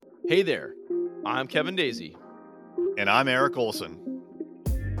Hey there, I'm Kevin Daisy. And I'm Eric Olson.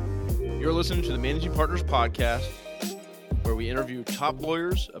 You're listening to the Managing Partners Podcast, where we interview top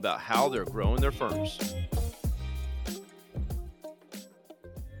lawyers about how they're growing their firms.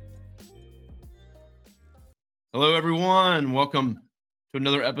 Hello, everyone. Welcome to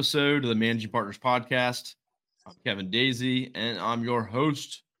another episode of the Managing Partners Podcast. I'm Kevin Daisy, and I'm your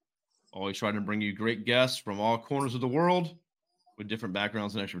host. Always trying to bring you great guests from all corners of the world with different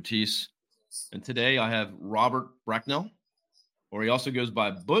backgrounds and expertise. And today I have Robert Bracknell, or he also goes by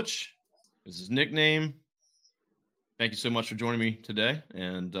Butch, is his nickname. Thank you so much for joining me today,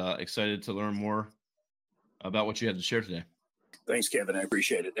 and excited to learn more about what you have to share today. Thanks, Kevin. I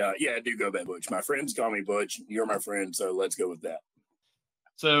appreciate it. Yeah, I do go by Butch. My friends call me Butch. You're my friend, so let's go with that.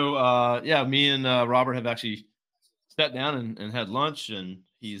 So, me and Robert have actually sat down and had lunch, and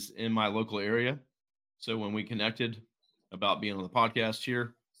he's in my local area. So when we connected about being on the podcast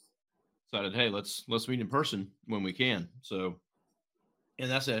here, decided, hey, let's meet in person when we can. So,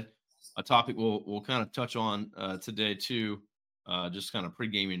 and that's a topic we'll kind of touch on today too, just kind of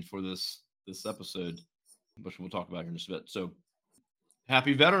pre-gaming for this episode, which we'll talk about here in just a bit. So,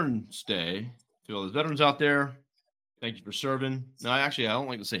 happy Veterans Day to all those veterans out there. Thank you for serving. Now, I don't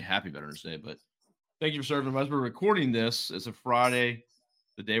like to say happy Veterans Day, but thank you for serving. As we're recording this, it's a Friday,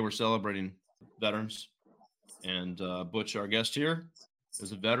 the day we're celebrating veterans. And Butch, our guest here,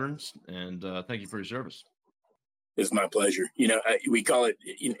 is a veteran, and thank you for your service. It's my pleasure. We call it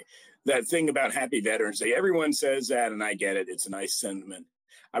that thing about Happy Veterans Day. Everyone says that, and I get it. It's a nice sentiment.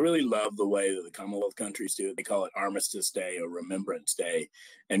 I really love the way that the Commonwealth countries do it. They call it Armistice Day or Remembrance Day.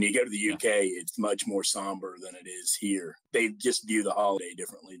 And you go to the UK, it's much more somber than it is here. They just view the holiday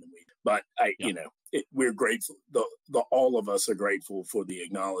differently than we do. But we're grateful. All of us are grateful for the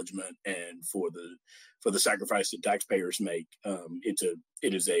acknowledgement and for the sacrifice that taxpayers make.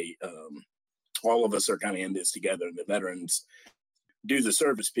 All of us are kind of in this together, and the veterans do the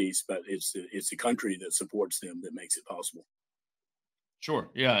service piece, but it's the country that supports them that makes it possible. Sure.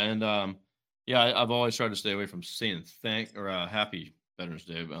 Yeah. And I've always tried to stay away from saying happy Veterans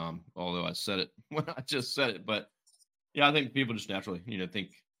Day, although I said it when I just said it. But yeah, I think people just naturally, think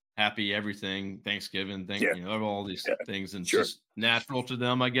happy everything, Thanksgiving, all these things. And Sure. It's just natural to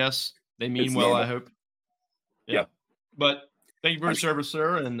them, I guess. They mean It's well, normal. I hope. Yeah. But thank you for your service,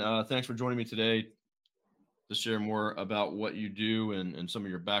 sir. And thanks for joining me today to share more about what you do and some of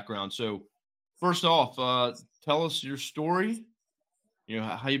your background. So first off, tell us your story.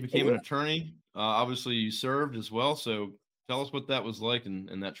 How you became an attorney. Obviously, you served as well. So tell us what that was like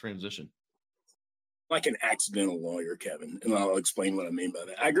in that transition. Like an accidental lawyer, Kevin, and I'll explain what I mean by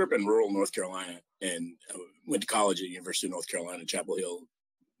that. I grew up in rural North Carolina and went to college at the University of North Carolina, Chapel Hill,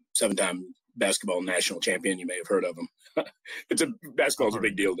 7-time basketball national champion. You may have heard of them. Basketball's a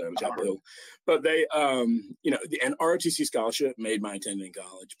big deal down in Chapel Hill. But they, an ROTC scholarship made my attending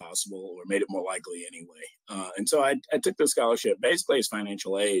college possible, or made it more likely anyway. And so I took the scholarship basically as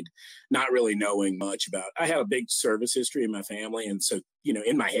financial aid, not really knowing much about. I have a big service history in my family, and so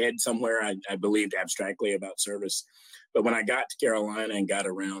in my head somewhere I believed abstractly about service. But when I got to Carolina and got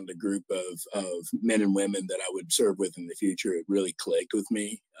around a group of men and women that I would serve with in the future, it really clicked with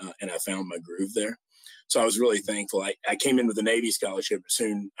me, and I found my groove there. So I was really thankful. I came in with a Navy scholarship.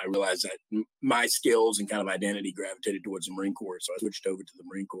 Soon I realized that my skills and kind of identity gravitated towards the Marine Corps, so I switched over to the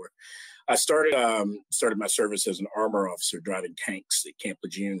Marine Corps. I started my service as an armor officer driving tanks at Camp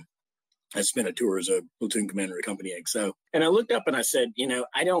Lejeune. I spent a tour as a platoon commander at Company XO. And I looked up and I said,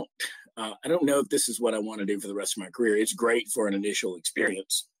 I don't know if this is what I want to do for the rest of my career. It's great for an initial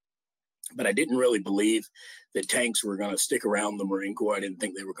experience, but I didn't really believe that tanks were going to stick around the Marine Corps. I didn't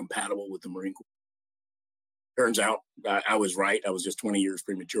think they were compatible with the Marine Corps. Turns out I was right. I was just 20 years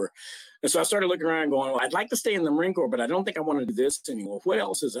premature. And so I started looking around and going, well, I'd like to stay in the Marine Corps, but I don't think I want to do this anymore. What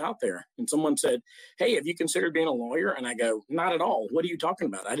else is out there? And someone said, hey, have you considered being a lawyer? And I go, not at all. What are you talking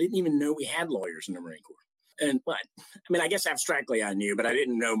about? I didn't even know we had lawyers in the Marine Corps. I guess abstractly I knew, but I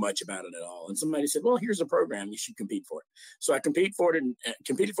didn't know much about it at all. And somebody said, well, here's a program. You should compete for it. So I competed for it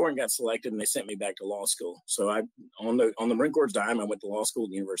and got selected, and they sent me back to law school. So on the Marine Corps' dime, I went to law school at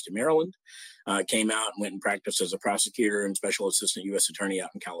the University of Maryland, came out and went and practiced as a prosecutor and special assistant U.S. attorney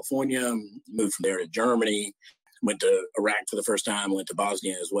out in California, moved from there to Germany, went to Iraq for the first time, went to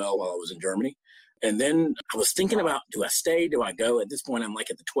Bosnia as well while I was in Germany. And then I was thinking about, do I stay? Do I go? At this point, I'm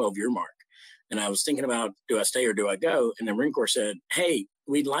like at the 12-year mark. And I was thinking about, do I stay or do I go? And the Marine Corps said, hey,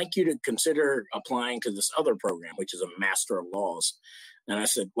 we'd like you to consider applying to this other program, which is a Master of Laws. And I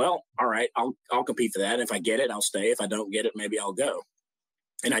said, well, all right, I'll compete for that. And if I get it, I'll stay. If I don't get it, maybe I'll go.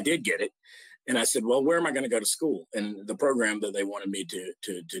 And I did get it. And I said, well, where am I going to go to school? And the program that they wanted me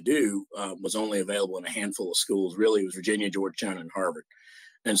to do was only available in a handful of schools. Really, it was Virginia, Georgetown, and Harvard.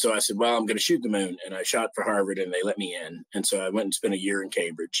 And so I said, well, I'm going to shoot the moon. And I shot for Harvard, and they let me in. And so I went and spent a year in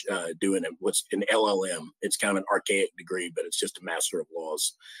Cambridge doing what's an LLM. It's kind of an archaic degree, but it's just a Master of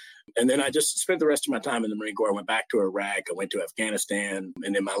Laws. And then I just spent the rest of my time in the Marine Corps. I went back to Iraq. I went to Afghanistan.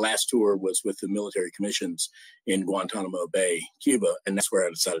 And then my last tour was with the military commissions in Guantanamo Bay, Cuba. And that's where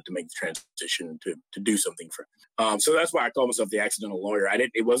I decided to make the transition to do something for so that's why I call myself the accidental lawyer.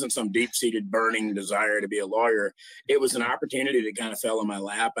 It wasn't some deep-seated burning desire to be a lawyer. It was an opportunity that kind of fell in my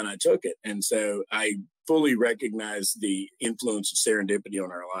lap, and I took it. And so I fully recognize the influence of serendipity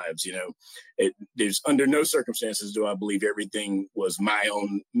on our lives. There's under no circumstances do I believe everything was my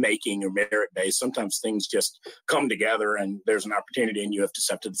own making or merit-based. Sometimes things just come together and there's an opportunity and you have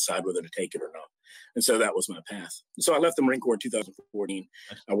to decide whether to take it or not. And so that was my path. So I left the Marine Corps in 2014.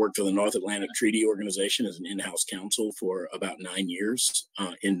 I worked for the North Atlantic Treaty Organization as an in-house counsel for about 9 years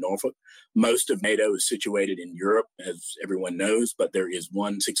in Norfolk. Most of NATO is situated in Europe, as everyone knows, but there is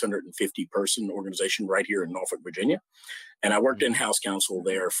one 650-person organization right here in Norfolk, Virginia. And I worked in-house counsel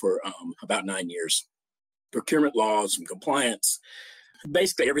there for about 9 years. Procurement laws and compliance,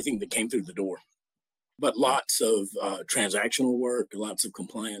 basically everything that came through the door. But lots of transactional work, lots of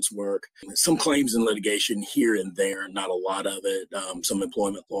compliance work, some claims and litigation here and there, not a lot of it, some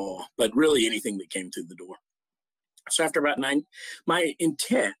employment law, but really anything that came through the door. So after about 9, my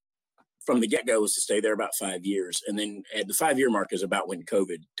intent from the get-go was to stay there about 5 years. And then at the 5-year mark is about when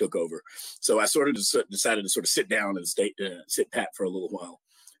COVID took over. So I sort of decided to sort of sit down and sit pat for a little while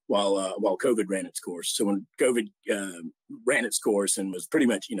COVID ran its course. So when COVID ran its course and was pretty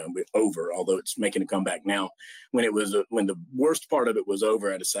much, over, although it's making a comeback now, when the worst part of it was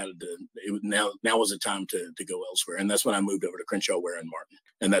over, I decided now was the time to go elsewhere. And that's when I moved over to Crenshaw Ware Martin.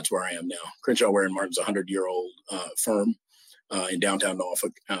 And that's where I am now. Crenshaw Ware Martin's a 100-year-old firm in downtown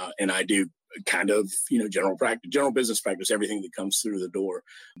Norfolk. And I do kind of, general business practice, everything that comes through the door.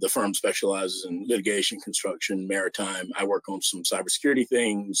 The firm specializes in litigation, construction, maritime. I work on some cybersecurity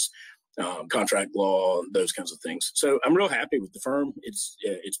things, contract law, those kinds of things. So I'm real happy with the firm. It's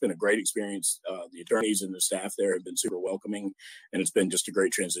been a great experience. The attorneys and the staff there have been super welcoming, and it's been just a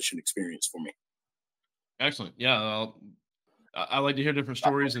great transition experience for me. Excellent. Yeah. I like to hear different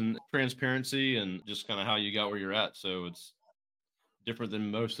stories and transparency and just kind of how you got where you're at. So it's different than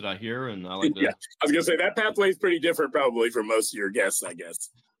most that I hear. And I like to. Yeah, I was going to say that pathway is pretty different probably for most of your guests, I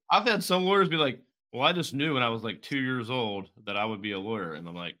guess. I've had some lawyers be like, well, I just knew when I was like 2 years old that I would be a lawyer. And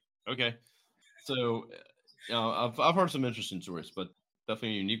I'm like, okay. So, I've heard some interesting stories, but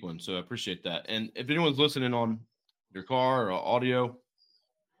definitely a unique one. So I appreciate that. And if anyone's listening on your car or audio,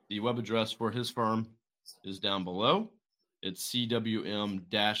 the web address for his firm is down below. It's cwm-law.com.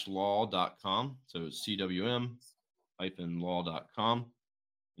 So it's cwm-law.com.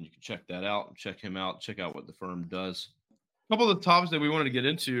 And you can check that out, check him out, check out what the firm does. A couple of the topics that we wanted to get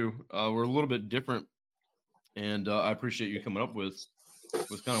into were a little bit different. And I appreciate you coming up with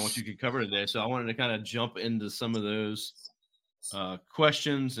kind of what you could cover today. So I wanted to kind of jump into some of those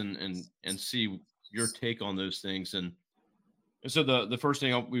questions and see your take on those things. And so the first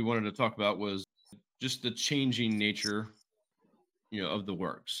thing we wanted to talk about was just the changing nature, of the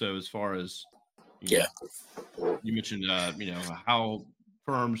work. So as far as, you mentioned, how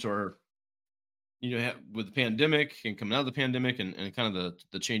firms are, with the pandemic and coming out of the pandemic and kind of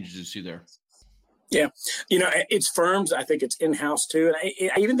the changes you see there. Yeah. It's firms. I think it's in-house too.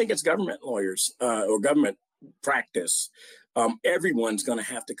 And I even think it's government lawyers or government practice. Everyone's going to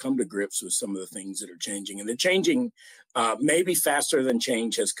have to come to grips with some of the things that are changing. And they're changing maybe faster than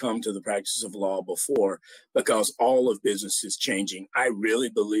change has come to the practice of law before, because all of business is changing. I really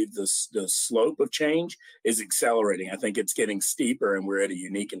believe the slope of change is accelerating. I think it's getting steeper, and we're at a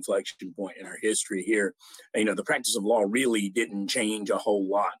unique inflection point in our history here. The practice of law really didn't change a whole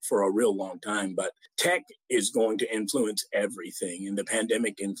lot for a real long time, but tech is going to influence everything, and the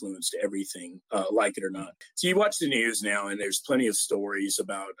pandemic influenced everything, like it or not. So you watch the news now, and there's plenty of stories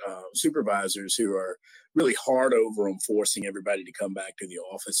about supervisors who are really hard over on forcing everybody to come back to the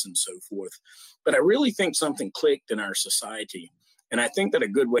office and so forth. But I really think something clicked in our society. And I think that a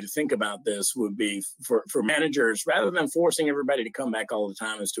good way to think about this would be for managers, rather than forcing everybody to come back all the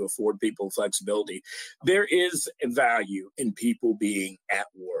time, is to afford people flexibility. There is a value in people being at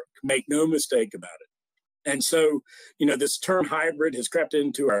work. Make no mistake about it. And so, this term hybrid has crept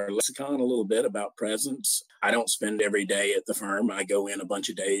into our lexicon a little bit about presence. I don't spend every day at the firm. I go in a bunch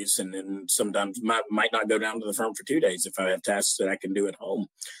of days, and then sometimes might not go down to the firm for 2 days if I have tasks that I can do at home.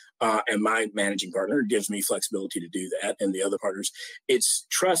 And my managing partner gives me flexibility to do that. And the other partners, it's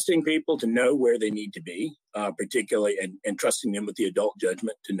trusting people to know where they need to be, particularly, and trusting them with the adult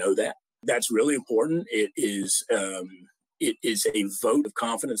judgment to know that. That's really important. It is a vote of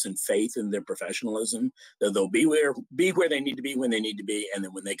confidence and faith in their professionalism, that they'll be where they need to be when they need to be. And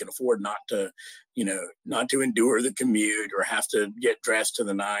then when they can afford not to endure the commute or have to get dressed to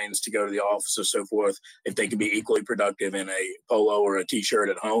the nines to go to the office or so forth, if they can be equally productive in a polo or a t-shirt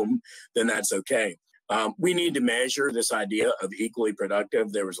at home, then that's okay. We need to measure this idea of equally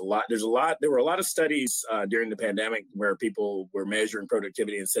productive. There were a lot of studies during the pandemic where people were measuring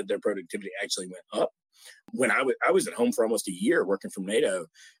productivity and said their productivity actually went up. When I was at home for almost a year working from NATO,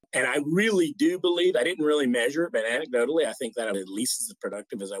 and I really do believe, I didn't really measure it, but anecdotally, I think that I'm at least as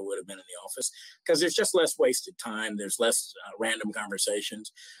productive as I would have been in the office, because there's just less wasted time. There's less random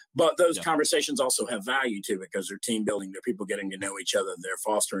conversations, but those conversations also have value too, because they're team building. They're people getting to know each other. They're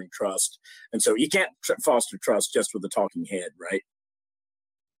fostering trust. And so you can't foster trust just with a talking head, right?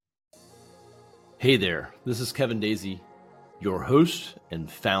 Hey there, this is Kevin Daisy, your host and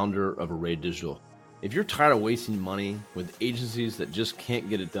founder of Array Digital. If you're tired of wasting money with agencies that just can't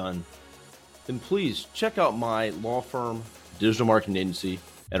get it done, then please check out my law firm, digital marketing agency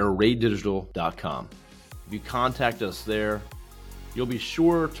at arraydigital.com. If you contact us there, you'll be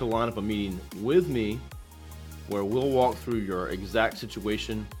sure to line up a meeting with me where we'll walk through your exact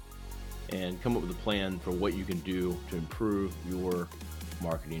situation and come up with a plan for what you can do to improve your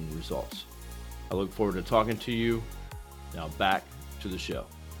marketing results. I look forward to talking to you. Now back to the show.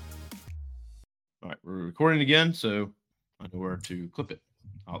 All right, we're recording again, so I know where to clip it.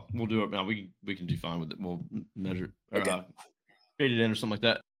 We'll do it now. We can do fine with it. We'll measure, fade it in or something like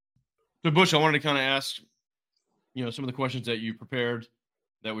that. So, Bush, I wanted to kind of ask, some of the questions that you prepared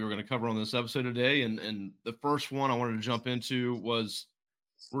that we were going to cover on this episode today, and the first one I wanted to jump into was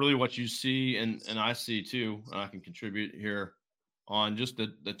really what you see, and I see too. I can contribute here on just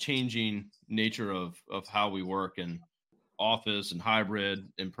the changing nature of how we work in office and hybrid,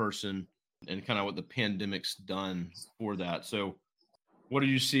 in person, and kind of what the pandemic's done for that. So what do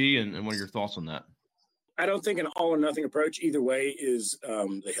you see and what are your thoughts on that? I don't think an all or nothing approach either way is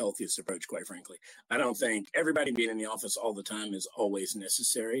the healthiest approach, quite frankly. I don't think everybody being in the office all the time is always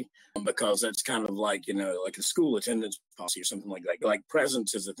necessary, because that's kind of like, like a school attendance policy or something like that. Like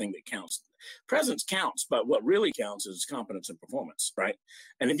presence is the thing that counts. Presence counts, but what really counts is competence and performance, right?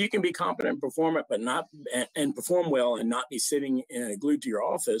 And if you can be competent and perform and perform well and not be sitting glued to your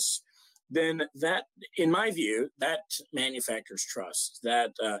office, then that, in my view, that manufactures trust,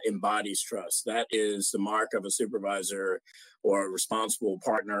 that embodies trust. That is the mark of a supervisor or a responsible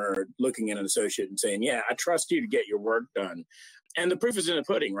partner looking at an associate and saying, yeah, I trust you to get your work done. And the proof is in the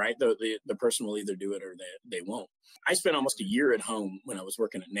pudding, right? The person will either do it or they won't. I spent almost a year at home when I was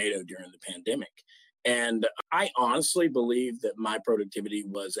working at NATO during the pandemic. And I honestly believe that my productivity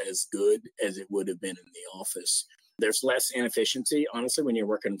was as good as it would have been in the office. There's less inefficiency, honestly, when you're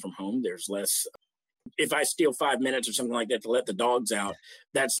working from home. There's less. If I steal 5 minutes or something like that to let the dogs out,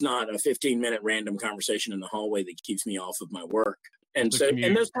 that's not a 15-minute random conversation in the hallway that keeps me off of my work. And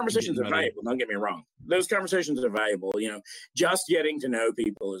those conversations are valuable. Don't get me wrong. Those conversations are valuable. Just getting to know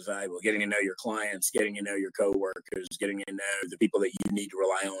people is valuable. Getting to know your clients, getting to know your coworkers, getting to know the people that you need to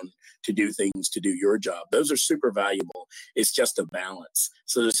rely on to do things, to do your job. Those are super valuable. It's just a balance.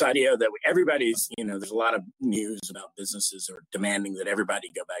 So this idea that everybody's, there's a lot of news about businesses are demanding that everybody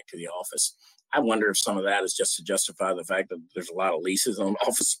go back to the office. I wonder if some of that is just to justify the fact that there's a lot of leases on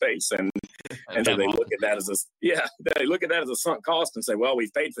office space, and so they look at that as a sunk cost and say, well,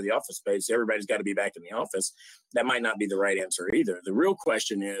 we've paid for the office space, everybody's got to be back in the office. That might not be the right answer either. The real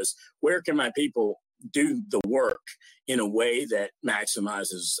question is, where can my people do the work in a way that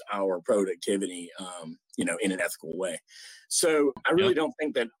maximizes our productivity, in an ethical way? So I really don't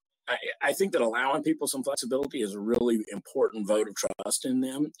think that. I think that allowing people some flexibility is a really important vote of trust in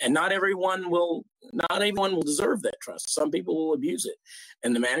them. And not everyone will deserve that trust. Some people will abuse it.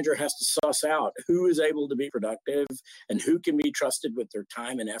 And the manager has to suss out who is able to be productive and who can be trusted with their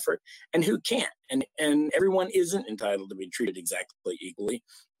time and effort and who can't. And everyone isn't entitled to be treated exactly equally,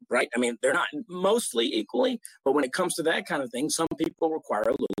 right? I mean, they're not mostly equally, but when it comes to that kind of thing, some people require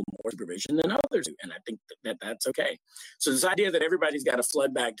a little more supervision than others do. And I think that's okay. So this idea that everybody's got to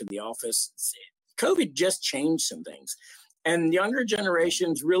flood back to the office, COVID just changed some things. And younger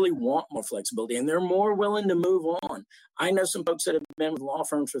generations really want more flexibility, and they're more willing to move on. I know some folks that have been with law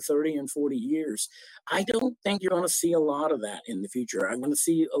firms for 30 and 40 years. I don't think you're going to see a lot of that in the future. I'm going to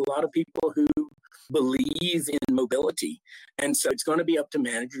see a lot of people who believe in mobility. And so it's going to be up to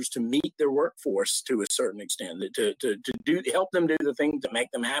managers to meet their workforce to a certain extent, to help them do the things that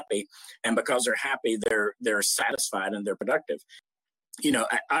make them happy. And because they're happy, they're satisfied and they're productive. You know,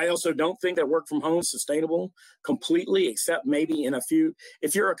 I also don't think that work from home is sustainable completely, except maybe in a few.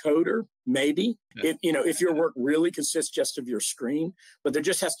 If you're a coder, maybe. Yeah. If your work really consists just of your screen, but there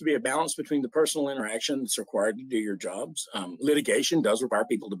just has to be a balance between the personal interaction that's required to do your jobs. Litigation does require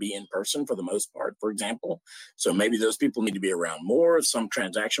people to be in person for the most part, for example. So maybe those people need to be around more. Some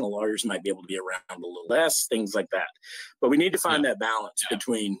transactional lawyers might be able to be around a little less, things like that. But we need to find that balance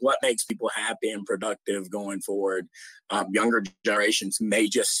between what makes people happy and productive going forward. Younger generations may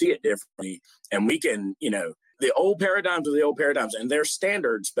just see it differently, and we can, the old paradigms are the old paradigms, and they're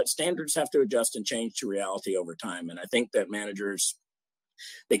standards, but standards have to adjust and change to reality over time. And I think that managers,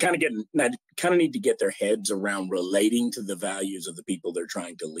 they kind of need to get their heads around relating to the values of the people they're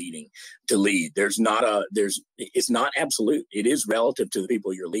trying to lead. It's not absolute. It is relative to the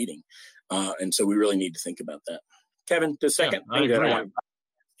people you're leading. And so we really need to think about that. Kevin, the second thing that I want.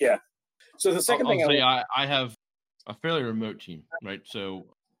 Yeah. So the second thing I have a fairly remote team, right? So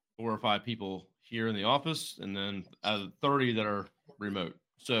 4 or 5 people here in the office, and then out of 30 that are remote.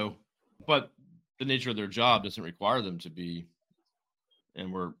 So, but the nature of their job doesn't require them to be,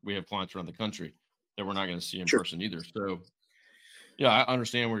 and we have clients around the country that we're not going to see in person either. So yeah, I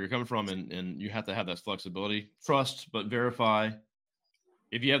understand where you're coming from, and you have to have that flexibility, trust, but verify.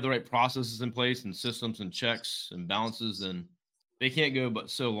 If you have the right processes in place and systems and checks and balances, then they can't go but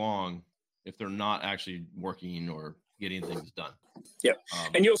so long if they're not actually working or getting things done. Yeah,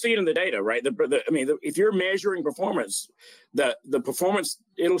 and you'll see it in the data, right? If you're measuring performance, the performance,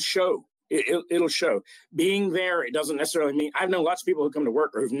 it'll show. It'll show. Being there, it doesn't necessarily mean. I've known lots of people who come to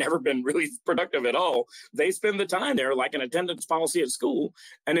work or who've never been really productive at all. They spend the time there like an attendance policy at school,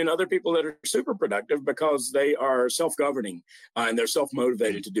 and then other people that are super productive because they are self-governing and they're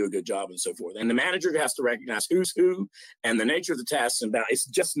self-motivated to do a good job and so forth. And the manager has to recognize who's who and the nature of the tasks, and it's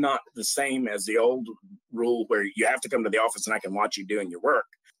just not the same as the old rule where you have to come to the office and I can watch you doing your work.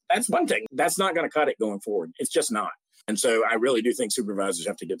 That's one thing. That's not going to cut it going forward. It's just not. And so I really do think supervisors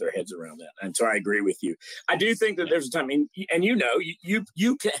have to get their heads around that. And so I agree with you. I do think that there's a time, and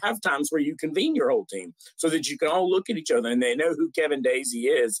you can have times where you convene your whole team so that you can all look at each other and they know who Kevin Daisy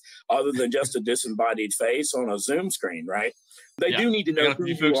is, other than just a disembodied face on a Zoom screen, right? They do need to know who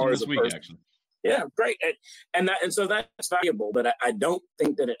you are as a person. Actually. Yeah, great. And so that's valuable, but I don't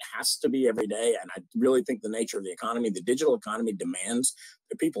think that it has to be every day. And I really think the nature of the economy, the digital economy, demands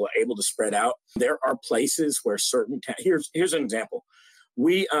that people are able to spread out. There are places where here's an example.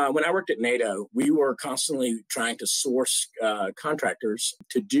 When I worked at NATO, we were constantly trying to source contractors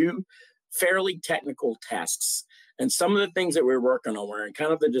to do fairly technical tasks. And some of the things that we were working on were in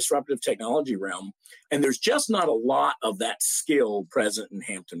kind of the disruptive technology realm. And there's just not a lot of that skill present in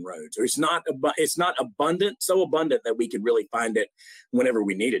Hampton Roads. Or it's not abundant, so abundant that we could really find it whenever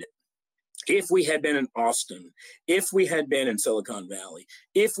we needed it. If we had been in Austin, if we had been in Silicon Valley,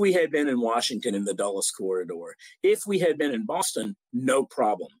 if we had been in Washington in the Dulles corridor, if we had been in Boston, no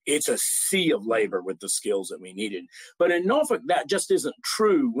problem. It's a sea of labor with the skills that we needed. But in Norfolk, that just isn't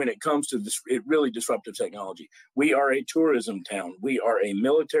true when it comes to this really disruptive technology. We are a tourism town. We are a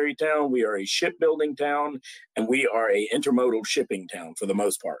military town. We are a shipbuilding town. And we are a intermodal shipping town for the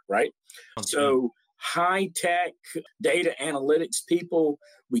most part, right? Okay. So high-tech data analytics people,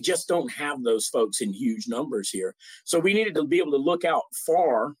 we just don't have those folks in huge numbers here. So we needed to be able to look out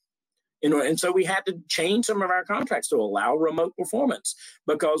far, and so we had to change some of our contracts to allow remote performance,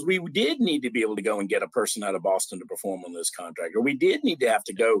 because we did need to be able to go and get a person out of Boston to perform on this contract, or we did need to have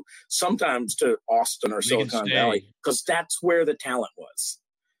to go sometimes to Austin or Silicon Valley, because that's where the talent was.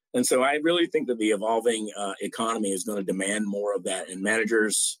 And so I really think that the evolving economy is going to demand more of that, and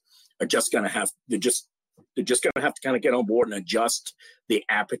managers are just going to have to kind of get on board and adjust the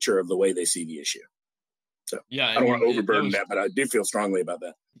aperture of the way they see the issue. So yeah, I don't want to overburden that, but I do feel strongly about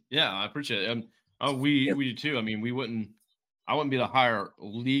that. Yeah, I appreciate it. We do too. I mean, I wouldn't be able to hire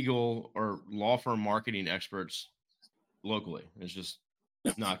legal or law firm marketing experts locally. It's just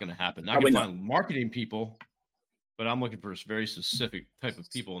not going to happen. I can find marketing people, but I'm looking for a very specific type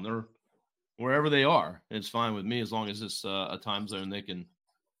of people, and they're wherever they are. It's fine with me as long as it's a time zone they can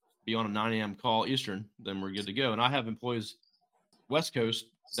be on a 9 a.m. call Eastern, then we're good to go. And I have employees West Coast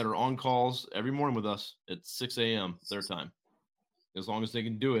that are on calls every morning with us at 6 a.m. their time. As long as they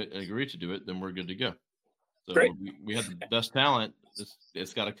can do it and agree to do it, then we're good to go. So we have the best talent.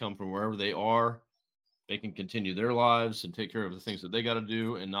 It's got to come from wherever they are. They can continue their lives and take care of the things that they got to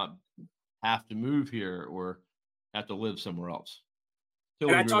do and not have to move here or have to live somewhere else.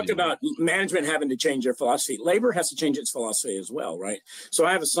 And I talked about management having to change their philosophy. Labor has to change its philosophy as well, right? So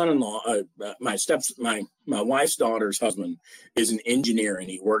I have a son-in-law. My wife's daughter's husband is an engineer, and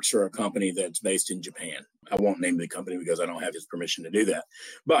he works for a company that's based in Japan. I won't name the company because I don't have his permission to do that.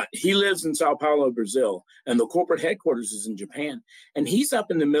 But he lives in Sao Paulo, Brazil, and the corporate headquarters is in Japan. And he's up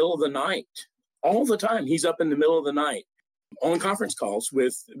in the middle of the night all the time. He's up in the middle of the night on conference calls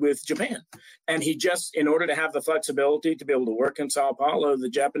with Japan. And he just, in order to have the flexibility to be able to work in Sao Paulo, the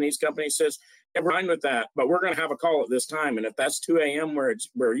Japanese company says, yeah, we're fine with that, but we're going to have a call at this time. And if that's 2 a.m.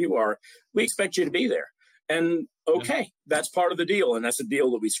 where you are, we expect you to be there. And okay, that's part of the deal. And that's a deal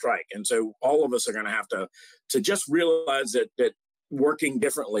that we strike. And so all of us are going to have to just realize that working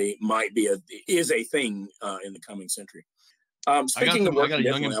differently is a thing in the coming century. Speaking of working, I got a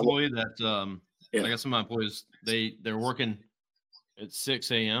young employee that I got some of my employees, they're working at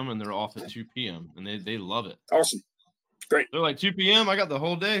 6 a.m. and they're off at 2 p.m. and they love it. Awesome. Great. They're like 2 p.m. I got the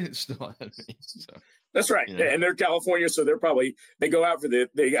whole day still ahead of me. So, that's right. You know. And they're California. So they go out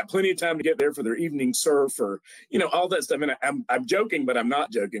they got plenty of time to get there for their evening surf or, all that stuff. And I'm joking, but I'm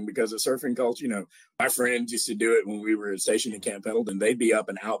not joking because the surfing culture, my friends used to do it when we were stationed in Camp Pendleton. They'd be up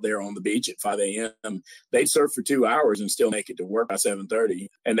and out there on the beach at 5 a.m. They'd surf for 2 hours and still make it to work by 7:30.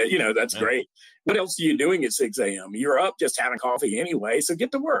 And that's great. What else are you doing at 6 a.m.? You're up just having coffee anyway. So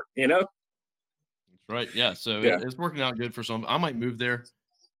get to work, That's right. Yeah. So it's working out good for some. I might move there.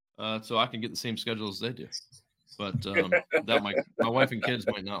 So I can get the same schedule as they do, but that my wife and kids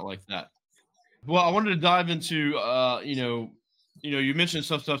might not like that. Well, I wanted to dive into you mentioned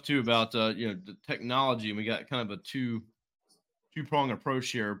some stuff too about the technology, and we got kind of a two-prong approach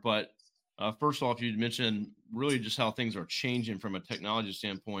here. But first off, you mentioned really just how things are changing from a technology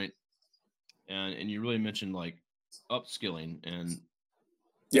standpoint, and you really mentioned like upskilling and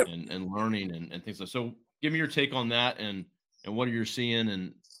learning and things like that. So give me your take on that and what are you seeing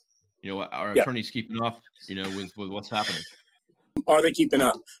and. Are attorneys keeping up, with what's happening? Are they keeping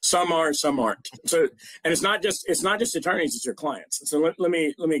up? Some are, some aren't. So, and it's not just attorneys, it's your clients. So let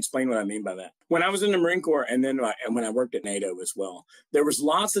me explain what I mean by that. When I was in the Marine Corps and then when I worked at NATO as well, there was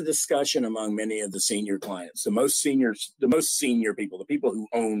lots of discussion among many of the senior clients, the most senior people, the people who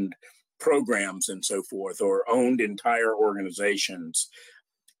owned programs and so forth, or owned entire organizations.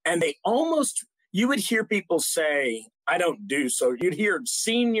 And you would hear people say, I don't do so. You'd hear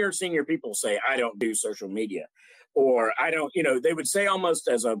senior people say, I don't do social media, or I don't, they would say almost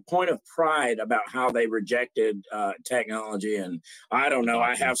as a point of pride about how they rejected technology. And I don't know,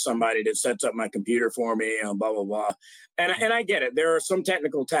 I have somebody that sets up my computer for me and blah, blah, blah. And I get it. There are some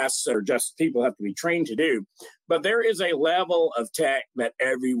technical tasks that are just people have to be trained to do. But there is a level of tech that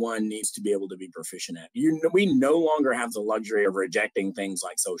everyone needs to be able to be proficient at. We no longer have the luxury of rejecting things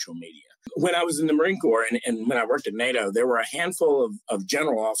like social media. When I was in the Marine Corps and when I worked at NATO, there were a handful of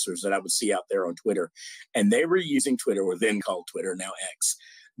general officers that I would see out there on Twitter. And they were using Twitter, or then called Twitter, now X.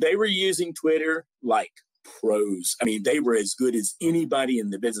 They were using Twitter like pros. I mean, they were as good as anybody in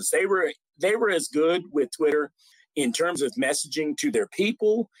the business. They were as good with Twitter in terms of messaging to their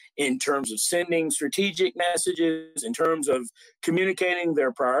people, in terms of sending strategic messages, in terms of communicating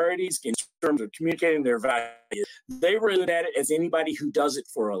their priorities, in terms of communicating their values. They were good at it as anybody who does it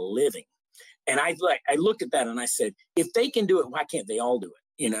for a living. And I looked at that and I said, if they can do it, why can't they all do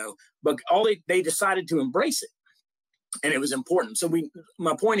it? But they decided to embrace it. And it was important. So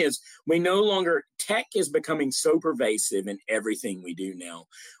my point is, tech is becoming so pervasive in everything we do now.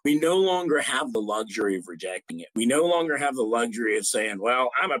 We no longer have the luxury of rejecting it. We no longer have the luxury of saying,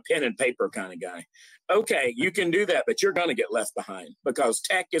 well, I'm a pen and paper kind of guy. Okay, you can do that, but you're going to get left behind because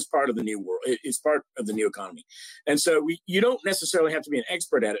tech is part of the new world. It's part of the new economy. And so you don't necessarily have to be an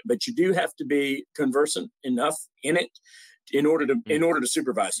expert at it, but you do have to be conversant enough in it in order to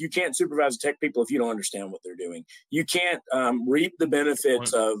supervise. You can't supervise tech people if you don't understand what they're doing. You can't reap the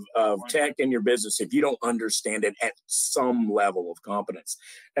benefits of tech in your business if you don't understand it at some level of competence.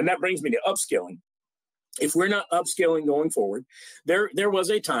 And that brings me to upskilling. If we're not upskilling going forward, there was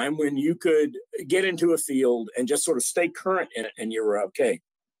a time when you could get into a field and just sort of stay current in it and you were okay.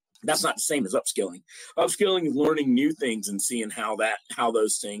 That's not the same as upskilling. Upskilling is learning new things and seeing how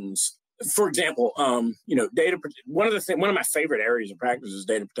those things. For example, one of my favorite areas of practice is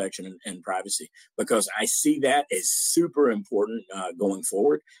data protection and privacy, because I see that as super important going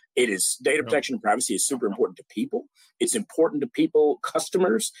forward. It is data protection and privacy is super important to people. It's important to people,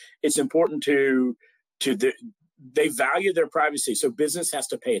 customers. It's important to they value their privacy. So business has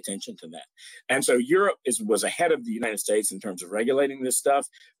to pay attention to that. And so Europe was ahead of the United States in terms of regulating this stuff.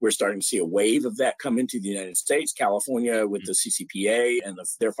 We're starting to see a wave of that come into the United States. California with the CCPA and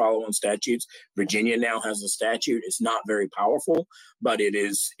their follow-on statutes. Virginia now has a statute. It's not very powerful, but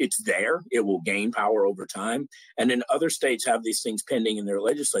it's there. It will gain power over time. And then other states have these things pending in their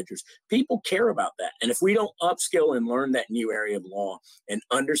legislatures. People care about that. And if we don't upskill and learn that new area of law and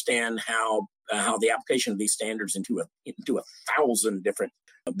understand how the application of these standards into 1,000 different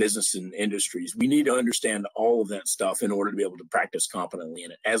business and industries, we need to understand all of that stuff in order to be able to practice competently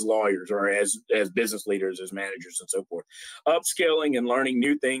in it as lawyers or as business leaders, as managers, and so forth. Upskilling and learning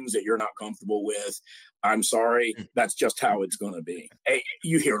new things that you're not comfortable with, I'm sorry, that's just how it's going to be.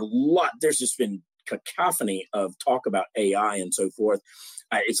 You hear a lot. There's just been cacophony of talk about AI and so forth.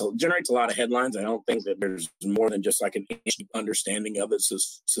 It generates a lot of headlines. I don't think that there's more than just like an understanding of it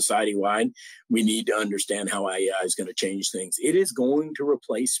society-wide. We need to understand how AI is going to change things. It is going to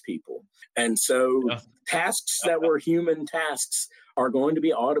replace people. And so tasks that were human tasks are going to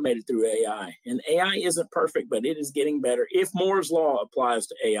be automated through AI. And AI isn't perfect, but it is getting better. If Moore's Law applies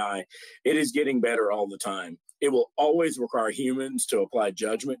to AI, it is getting better all the time. It will always require humans to apply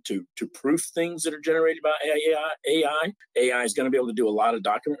judgment to proof things that are generated by AI. AI is going to be able to do a lot of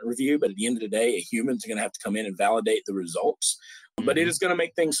document review, but at the end of the day, a human's going to have to come in and validate the results. But it is going to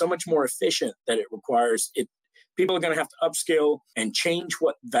make things so much more efficient that it requires it. People are going to have to upskill and change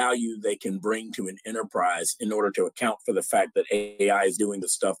what value they can bring to an enterprise in order to account for the fact that AI is doing the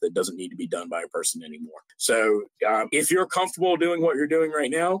stuff that doesn't need to be done by a person anymore. So if you're comfortable doing what you're doing right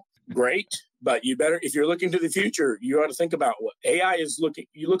now, great. But you better, if you're looking to the future, you ought to think about what AI is looking.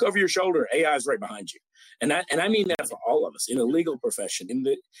 You look over your shoulder, AI is right behind you. And I mean that for all of us in the legal profession, in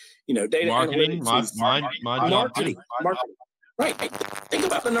the, data marketing, analytics, marketing. Right. Think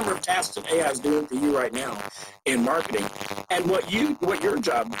about the number of tasks that AI is doing for you right now in marketing, and what your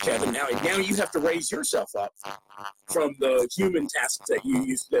job, Kevin. Now you have to raise yourself up from the human tasks that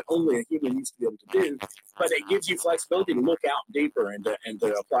only a human used to be able to do. But it gives you flexibility to look out deeper and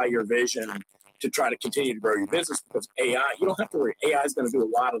to apply your vision to try to continue to grow your business, because AI, you don't have to worry. AI is going to do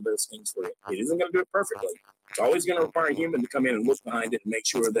a lot of those things for you. It isn't going to do it perfectly. It's always going to require a human to come in and look behind it and make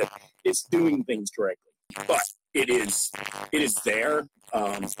sure that it's doing things correctly. But it is there.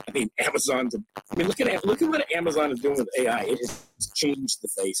 Look at what Amazon is doing with AI. It has changed the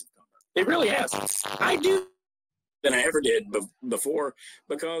face of commerce. It really has. I do than I ever did before,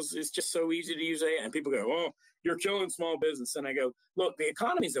 because it's just so easy to use AI. And people go, "Oh, you're killing small business." And I go, "Look, the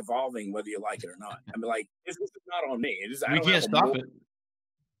economy is evolving, whether you like it or not." I'm like, this is not on me. We can't stop it.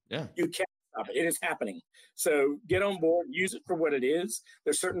 Yeah, you can't stop it. It is happening. So get on board. Use it for what it is.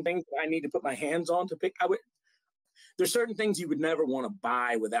 There's certain things that I need to put my hands on to pick. There's certain things you would never want to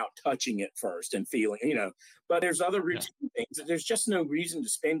buy without touching it first and feeling, but there's other routine things that there's just no reason to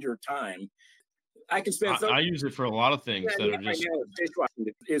spend your time. I can spend. I use it for a lot of things that are just dishwashing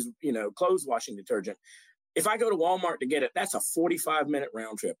is, clothes washing detergent. If I go to Walmart to get it, that's a 45-minute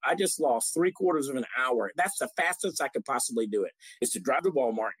round trip. I just lost 3/4 of an hour. That's the fastest I could possibly do it, is to drive to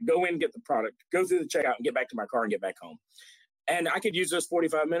Walmart, go in, get the product, go through the checkout, and get back to my car and get back home. And I could use those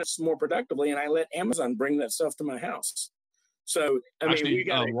 45 minutes more productively, and I let Amazon bring that stuff to my house. So, actually, we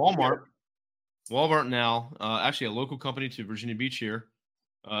got Walmart now, actually a local company to Virginia Beach here.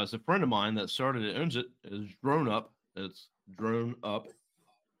 It's a friend of mine that started it, owns it, is Drone Up. It's Drone Up.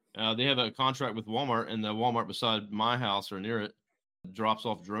 They have a contract with Walmart, and the Walmart beside my house or near it drops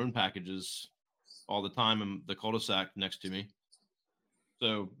off drone packages all the time in the cul-de-sac next to me.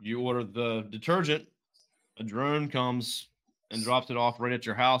 So you order the detergent, a drone comes and drops it off right at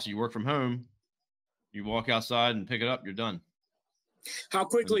your house. You work from home, you walk outside and pick it up, you're done. How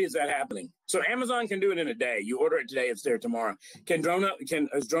quickly is that happening? So Amazon can do it in a day. You order it today, it's there tomorrow. Is Drone Up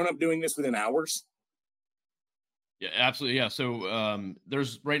doing this within hours? Yeah, absolutely. Yeah. So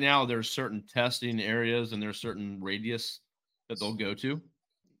there's certain testing areas and there's certain radius that they'll go to.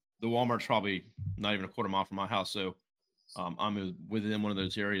 The Walmart's probably not even a quarter mile from my house. So I'm within one of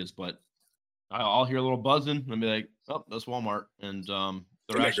those areas, but I'll hear a little buzzing and be like, "Oh, that's Walmart." And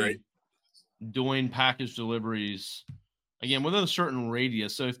they're actually doing package deliveries again within a certain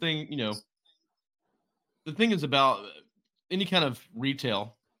radius. So the thing is about any kind of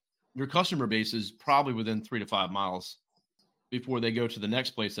retail, your customer base is probably within 3 to 5 miles before they go to the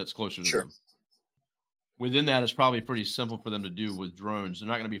next place that's closer to them. Within that, it's probably pretty simple for them to do with drones. They're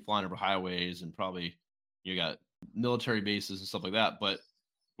not going to be flying over highways, and probably you got military bases and stuff like that. But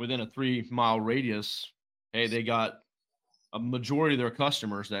within a 3-mile radius, hey, they got a majority of their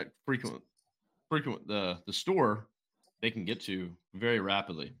customers that frequent the store, they can get to very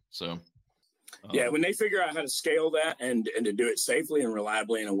rapidly. So Yeah, when they figure out how to scale that and to do it safely and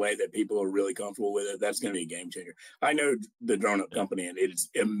reliably in a way that people are really comfortable with it, that's going to be a game changer. I know the Drone Up Company, and it is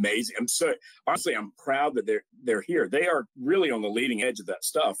amazing. I'm proud that they're here. They are really on the leading edge of that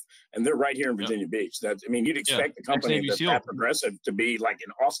stuff, and they're right here in Virginia Beach. You'd expect the company that's that progressive to be like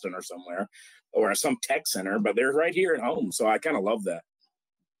in Austin or somewhere, or some tech center, but they're right here at home. So I kind of love that.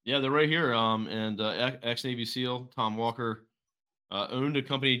 Yeah, they're right here. And ex-Navy SEAL Tom Walker owned a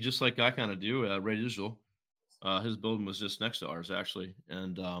company just like I kind of do, Ray Digital. His building was just next to ours, actually.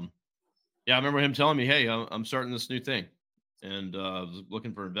 And I remember him telling me, "Hey, I'm starting this new thing, and I was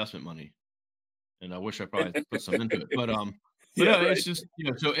looking for investment money, and I wish I probably put some into it." But it's just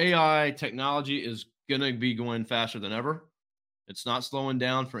so AI technology is gonna be going faster than ever. It's not slowing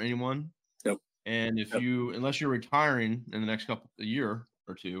down for anyone. Nope. And unless you're retiring in the next year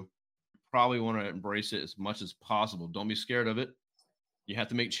or two, you probably want to embrace it as much as possible. Don't be scared of it. You have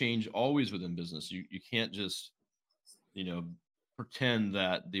to make change always within business. You can't just, pretend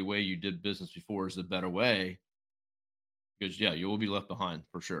that the way you did business before is the better way, because you will be left behind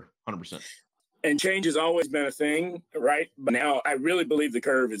for sure. 100%. And change has always been a thing, right? But now I really believe the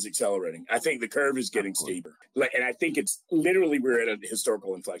curve is accelerating. I think the curve is getting steeper. And I think it's literally we're at a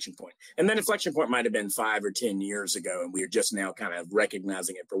historical inflection point. And that inflection point might have been 5 or 10 years ago, and we're just now kind of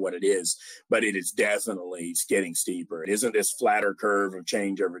recognizing it for what it is. But it is definitely getting steeper. It isn't this flatter curve of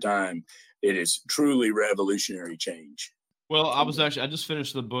change over time. It is truly revolutionary change. Well, I just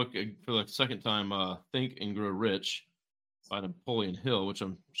finished the book for the second time, Think and Grow Rich by Napoleon Hill, which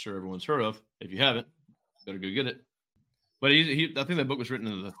I'm sure everyone's heard of. If you haven't, better go get it. But I think that book was written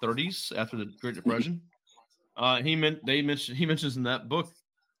in the 30s after the Great Depression. He mentions in that book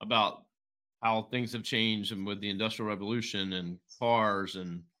about how things have changed and with the Industrial Revolution and cars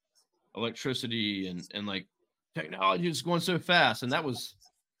and electricity and like technology is going so fast, and that was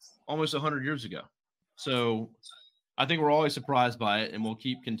almost 100 years ago. So I think we're always surprised by it, and we'll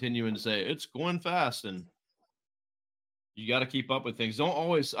keep continuing to say it's going fast, and you got to keep up with things. I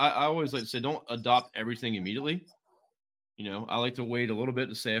always like to say, don't adopt everything immediately. I like to wait a little bit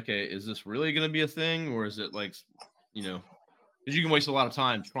to say, okay, is this really going to be a thing? Or is it like, because you can waste a lot of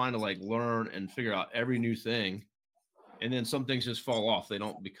time trying to like learn and figure out every new thing. And then some things just fall off. They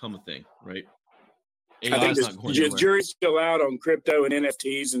don't become a thing, right? I think the jury's still out on crypto and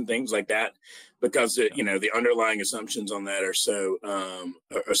NFTs and things like that, because the underlying assumptions on that are so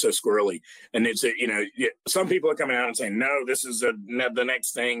squirrely. And it's some people are coming out and saying, no, this is the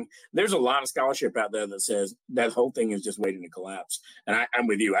next thing. There's a lot of scholarship out there that says that whole thing is just waiting to collapse. And I'm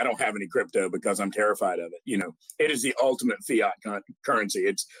with you. I don't have any crypto because I'm terrified of it. It is the ultimate fiat currency.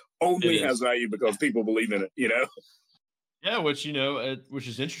 It's only has value because people believe in it. Yeah, which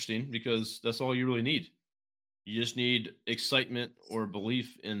is interesting, because that's all you really need. You just need excitement or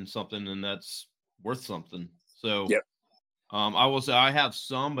belief in something, and that's worth something. So, I will say I have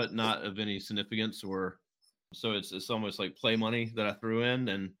some, but not of any significance. So it's almost like play money that I threw in,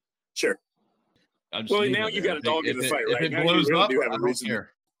 and sure. Well, now you got a dog in the fight, right? If it blows up, I don't care.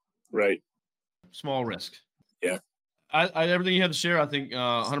 Right. Small risk. Yeah. I everything you have to share, I think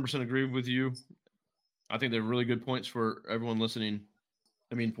 100% agree with you. I think they're really good points for everyone listening.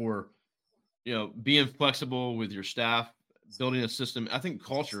 I mean, for, being flexible with your staff, building a system. I think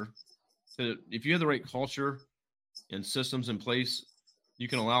culture, if you have the right culture and systems in place, you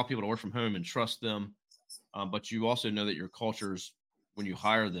can allow people to work from home and trust them. But you also know that your cultures, when you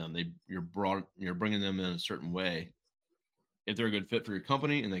hire them, you're bringing them in a certain way. If they're a good fit for your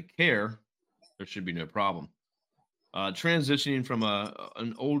company and they care, there should be no problem. Transitioning from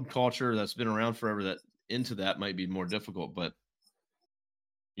an old culture that's been around forever into that might be more difficult, but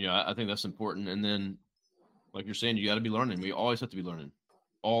I think that's important. And then, like you're saying, you got to be learning. We always have to be learning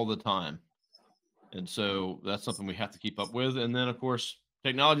all the time, and so that's something we have to keep up with. And then, of course,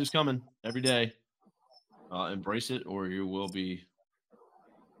 technology is coming every day. Embrace it, or you will be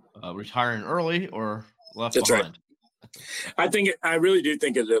retiring early or left behind. Right. I really do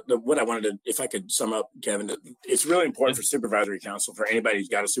think what I wanted to, if I could sum up, Kevin, it's really important for supervisory counsel, for anybody who's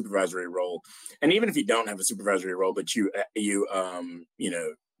got a supervisory role. And even if you don't have a supervisory role, but you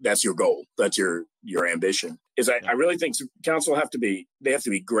that's your goal, that's your ambition, I really think counsel have to be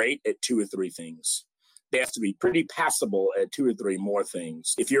great at 2 or 3 things. They have to be pretty passable at 2 or 3 more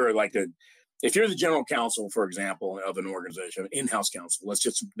things. If you're the general counsel, for example, of an organization, in-house counsel,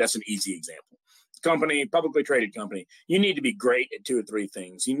 that's an easy example. Company, publicly traded company, you need to be great at 2 or 3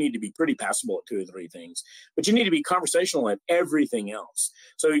 things. You need to be pretty passable at 2 or 3 things, but you need to be conversational at everything else.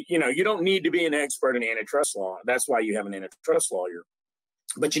 So, you don't need to be an expert in antitrust law. That's why you have an antitrust lawyer.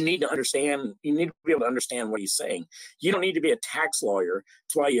 But you need to be able to understand what he's saying. You don't need to be a tax lawyer.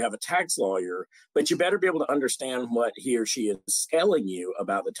 That's why you have a tax lawyer, but you better be able to understand what he or she is telling you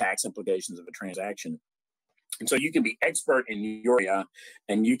about the tax implications of a transaction. And so you can be expert in your area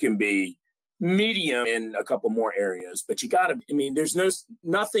and you can be medium in a couple more areas, but you got to, I mean,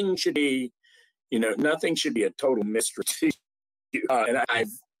 nothing should be a total mystery to you. And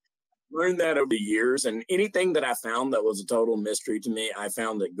I've learned that over the years, and anything that I found that was a total mystery to me, I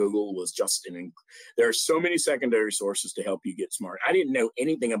found that Google was just there are so many secondary sources to help you get smart. I didn't know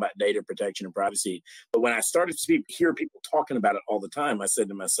anything about data protection and privacy, but when I started to hear people talking about it all the time, I said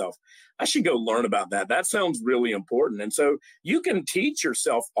to myself, I should go learn about that. That sounds really important. And so you can teach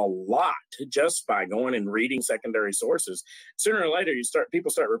yourself a lot just by going and reading secondary sources. Sooner or later, people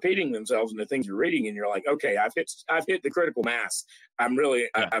start repeating themselves in the things you're reading, and you're like, okay, I've hit the critical mass.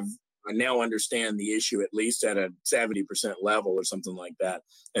 I now understand the issue at least at a 70% level or something like that.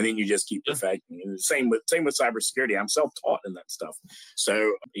 And then you just keep perfecting. And the same with cybersecurity. I'm self-taught in that stuff.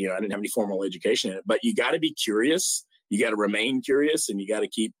 So, I didn't have any formal education in it, but you got to be curious. You got to remain curious, and you got to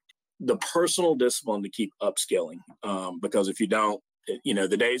keep the personal discipline to keep upskilling. Because if you don't,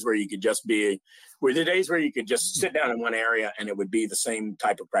 the days where you could just sit down in one area and it would be the same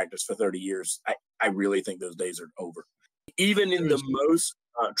type of practice for 30 years. I really think those days are over. Even in the most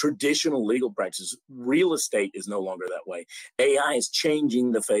traditional legal practices, real estate is no longer that way. AI is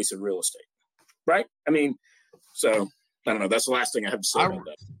changing the face of real estate, right? I mean, so I don't know. That's the last thing I have to say about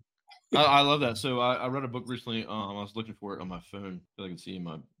that. I love that. So I read a book recently. I was looking for it on my phone. I feel like I can see in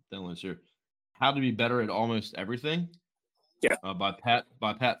my downloads here. How to Be Better at Almost Everything. Yeah. By Pat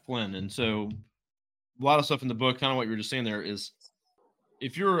Flynn. And so a lot of stuff in the book, kind of what you were just saying there, is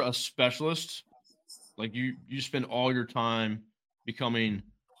if you're a specialist, like you spend all your time becoming,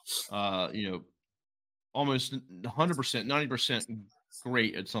 almost 100%, 90%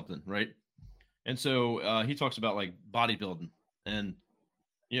 great at something, right? And so he talks about like bodybuilding, and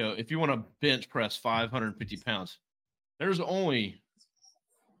if you want to bench press 550 pounds, there's only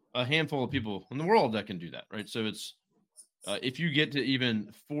a handful of people in the world that can do that, right? So it's if you get to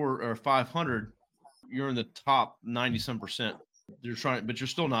even 400 or 500, you're in the top 90-some%. But you're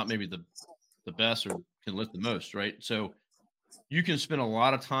still not maybe the best or can lift the most, right? So you can spend a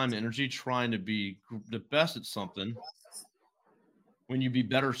lot of time and energy trying to be the best at something when you'd be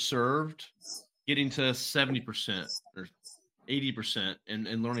better served getting to 70% or 80%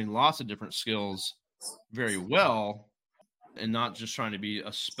 and learning lots of different skills very well, and not just trying to be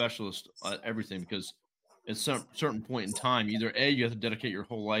a specialist at everything, because at some certain point in time, either A, you have to dedicate your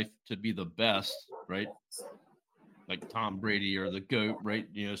whole life to be the best, right? Like Tom Brady or the GOAT, right?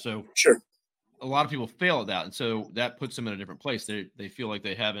 So sure. A lot of people fail at that. And so that puts them in a different place. They feel like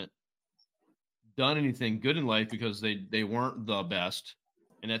they haven't done anything good in life because they weren't the best.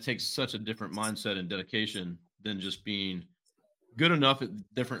 And that takes such a different mindset and dedication than just being good enough at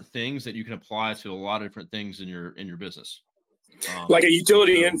different things that you can apply to a lot of different things in your business. Like a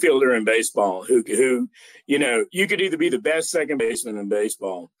utility infielder in baseball who you could either be the best second baseman in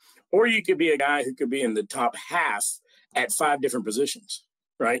baseball, or you could be a guy who could be in the top half at 5 different positions,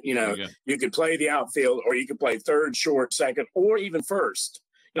 right? You could play the outfield, or you could play third, short, second, or even first.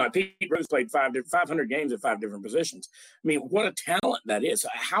 Pete Rose played 500 games at 5 different positions. I mean, what a talent that is.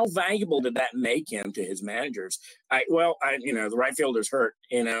 How valuable did that make him to his managers? The right fielder's hurt.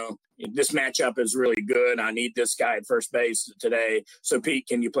 This matchup is really good. I need this guy at first base today. So, Pete,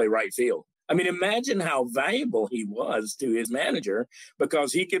 can you play right field? I mean, imagine how valuable he was to his manager,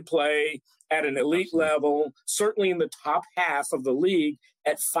 because he could play at an elite level, certainly in the top half of the league,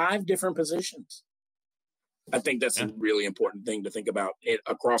 at 5 different positions. I think that's a really important thing to think about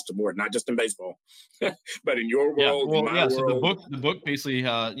across the board, not just in baseball, but in your world, in my world. So the book basically,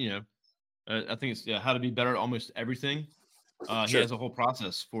 I think it's How to Be Better at Almost Everything. He has a whole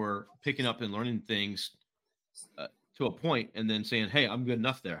process for picking up and learning things to a point, and then saying, "Hey, I'm good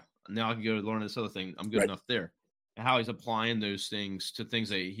enough there. Now I can go learn this other thing. I'm good enough there." And how he's applying those things to things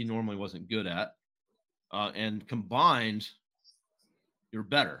that he normally wasn't good at, and combined, you're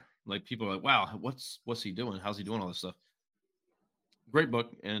better. Like, people are like, wow, what's he doing? How's he doing all this stuff? Great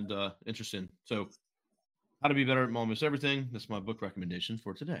book, and interesting. So, How to Be Better at Almost Everything. That's my book recommendation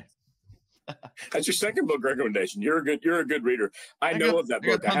for today. That's your second book recommendation. You're a good reader. I know of that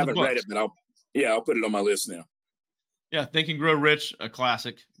book. I haven't read it, but I'll put it on my list now. Yeah, Think and Grow Rich, a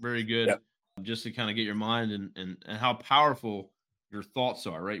classic, very good. Yep. Just to kind of get your mind and how powerful your thoughts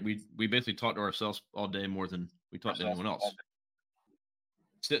are, right? We basically talk to ourselves all day more than we talk to anyone else.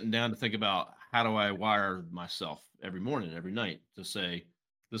 Sitting down to think about, how do I wire myself every morning, every night, to say,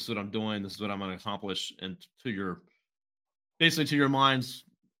 this is what I'm doing, this is what I'm going to accomplish. And to your basically to your mind's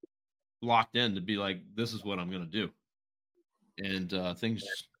locked in to be like, this is what I'm going to do. And things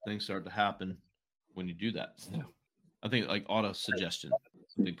start to happen when you do that. So I think like auto suggestion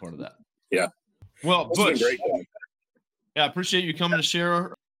is a big part of that. Yeah. Well, Butch, great. I appreciate you coming to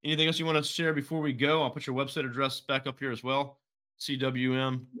share. Anything else you want to share before we go? I'll put your website address back up here as well,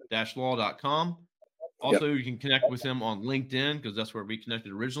 cwm-law.com. Also, You can connect with him on LinkedIn because that's where we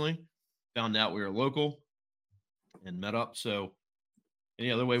connected originally. Found out we were local and met up. So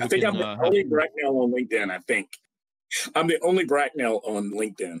any other way we can... I'm the only Bracknell on LinkedIn, I think. I'm the only Bracknell on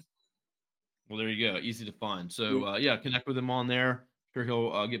LinkedIn. Well, there you go. Easy to find. So, connect with him on there. Sure,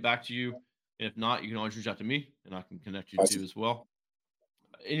 he'll get back to you. If not, you can always reach out to me, and I can connect you too as well.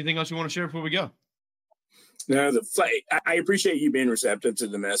 Anything else you want to share before we go? No, I appreciate you being receptive to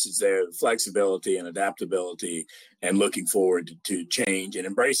the message there, the flexibility and adaptability, and looking forward to change and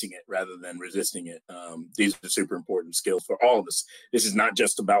embracing it rather than resisting it. These are super important skills for all of us. This is not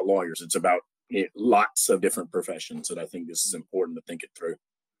just about lawyers. It's about lots of different professions, and I think this is important to think it through.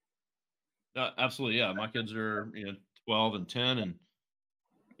 Absolutely, yeah. My kids are 12 and 10, and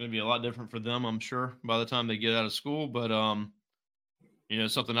it's going to be a lot different for them, I'm sure, by the time they get out of school. But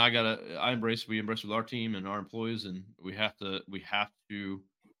something we embrace with our team and our employees, and we have to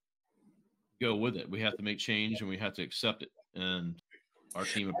go with it. We have to make change, and we have to accept it. And our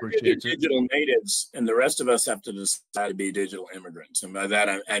team appreciates it. Digital natives, and the rest of us have to decide to be digital immigrants. And by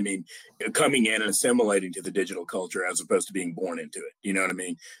that, I mean coming in and assimilating to the digital culture as opposed to being born into it. You know what I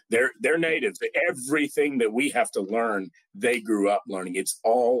mean? They're natives. Everything that we have to learn, they grew up learning. It's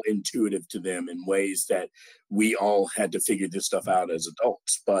all intuitive to them in ways that we all had to figure this stuff out as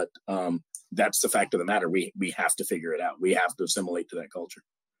adults. But that's the fact of the matter. We have to figure it out. We have to assimilate to that culture.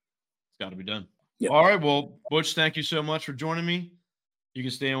 It's got to be done. Yep. All right. Well, Butch, thank you so much for joining me. You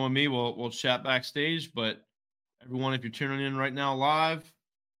can stay on with me. We'll chat backstage. But everyone, if you're tuning in right now live,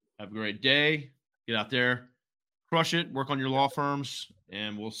 have a great day. Get out there, crush it, work on your law firms,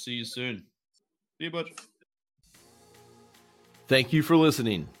 and we'll see you soon. See you, Butch. Thank you for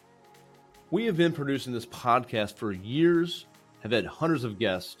listening. We have been producing this podcast for years, have had hundreds of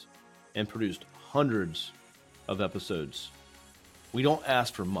guests, and produced hundreds of episodes. We don't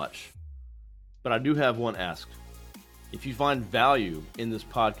ask for much, but I do have one ask. If you find value in this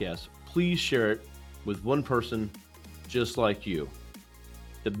podcast, please share it with one person just like you.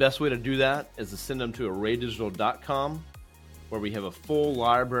 The best way to do that is to send them to arraydigital.com, where we have a full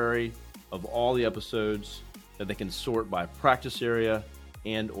library of all the episodes that they can sort by practice area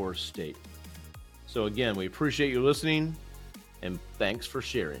and or state. So again, we appreciate you listening, and thanks for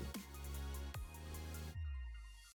sharing.